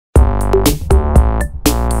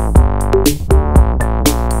Wow,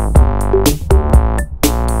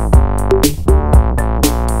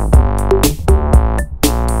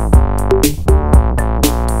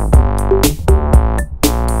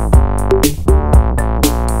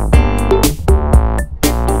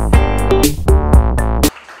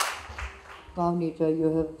 Nitra,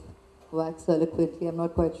 you have waxed eloquently. I'm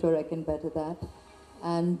not quite sure I can better that.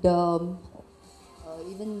 And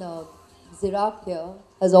even Zirak here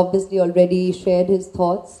has obviously already shared his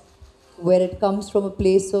thoughts, where it comes from a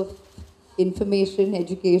place of information,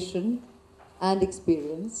 education, and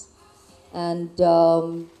experience. And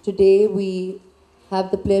today we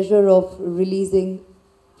have the pleasure of releasing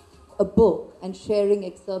a book and sharing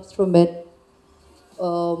excerpts from it,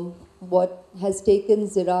 what has taken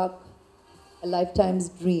Zirak a lifetime's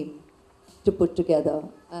dream to put together.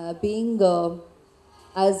 Being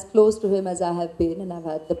as close to him as I have been, and I've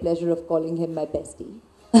had the pleasure of calling him my bestie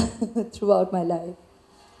throughout my life,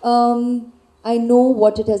 I know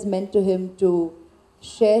what it has meant to him to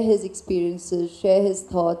share his experiences, share his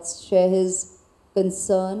thoughts, share his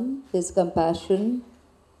concern, his compassion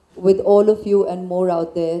with all of you and more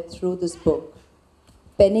out there through this book.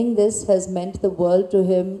 Penning this has meant the world to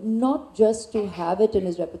him, not just to have it in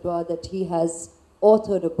his repertoire that he has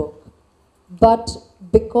authored a book, but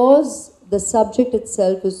because the subject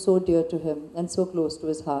itself is so dear to him and so close to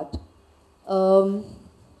his heart.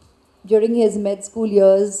 During his med school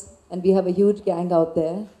years, and we have a huge gang out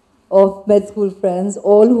there of med school friends,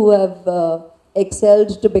 all who have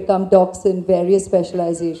excelled to become docs in various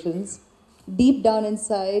specializations, deep down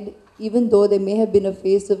inside, even though there may have been a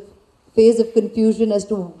phase of confusion as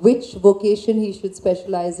to which vocation he should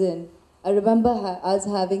specialize in, I remember us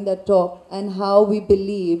having that talk and how we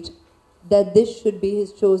believed that this should be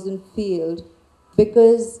his chosen field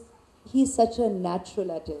because he's such a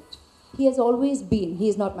natural at it. He has always been. He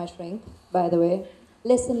is not my shrink, by the way.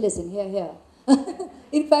 Listen, here.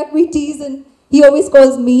 In fact, we tease and he always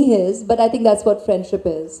calls me his, but I think that's what friendship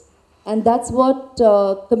is. And that's what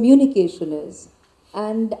communication is.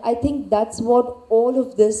 And I think that's what all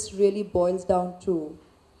of this really boils down to.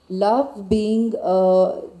 Love being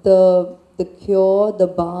the cure, the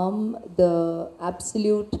balm, the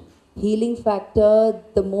absolute healing factor,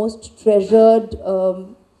 the most treasured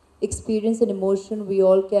experience and emotion we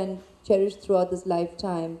all can cherish throughout this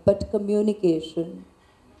lifetime. But communication,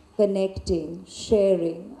 connecting,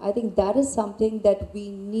 sharing, I think that is something that we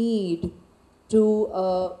need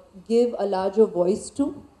to give a larger voice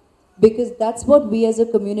to, because that's what we as a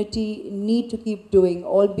community need to keep doing,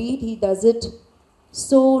 albeit he does it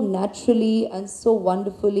so naturally and so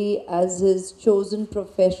wonderfully as his chosen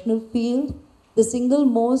professional field. The single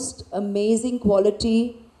most amazing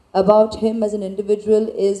quality about him as an individual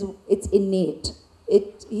is it's innate.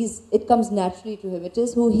 It comes naturally to him. It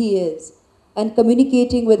is who he is. And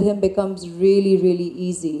communicating with him becomes really, really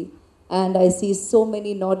easy. And I see so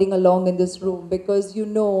many nodding along in this room because you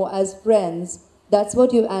know, as friends, that's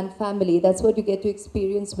what you, and family, that's what you get to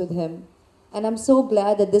experience with him. And I'm so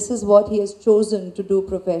glad that this is what he has chosen to do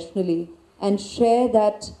professionally and share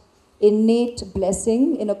that innate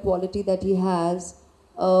blessing in a quality that he has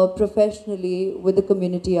professionally with the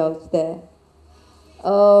community out there.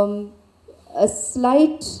 A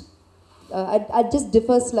slight, I'd just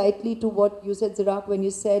differ slightly to what you said, Zirak, when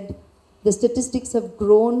you said the statistics have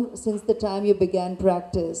grown since the time you began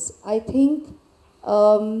practice. I think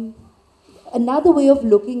another way of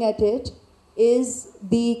looking at it is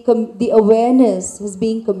the awareness is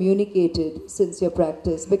being communicated since your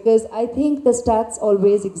practice, because I think the stats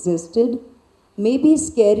always existed, maybe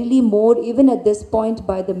scarily more even at this point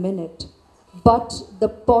by the minute. But the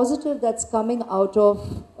positive that's coming out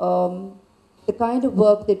of the kind of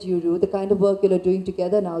work that you do, the kind of work you're doing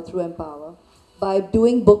together now through Empower, by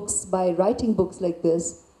doing books, by writing books like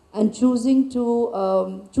this, and choosing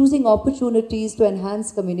opportunities to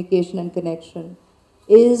enhance communication and connection,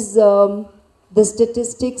 is the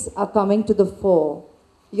statistics are coming to the fore.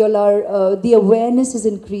 The awareness is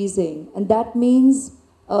increasing, and that means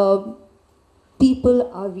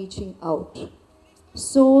people are reaching out.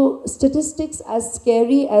 So statistics, as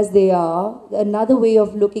scary as they are, another way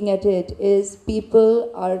of looking at it is people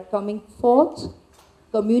are coming forth,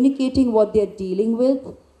 communicating what they're dealing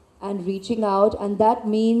with, and reaching out, and that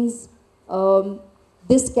means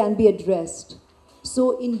this can be addressed.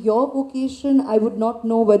 So in your vocation, I would not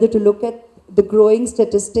know whether to look at the growing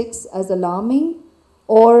statistics as alarming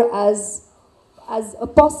or as a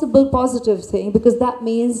possible positive thing, because that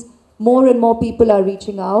means more and more people are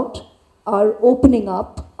reaching out, are opening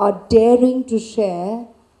up, are daring to share,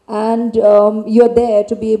 and you're there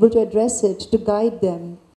to be able to address it, to guide them.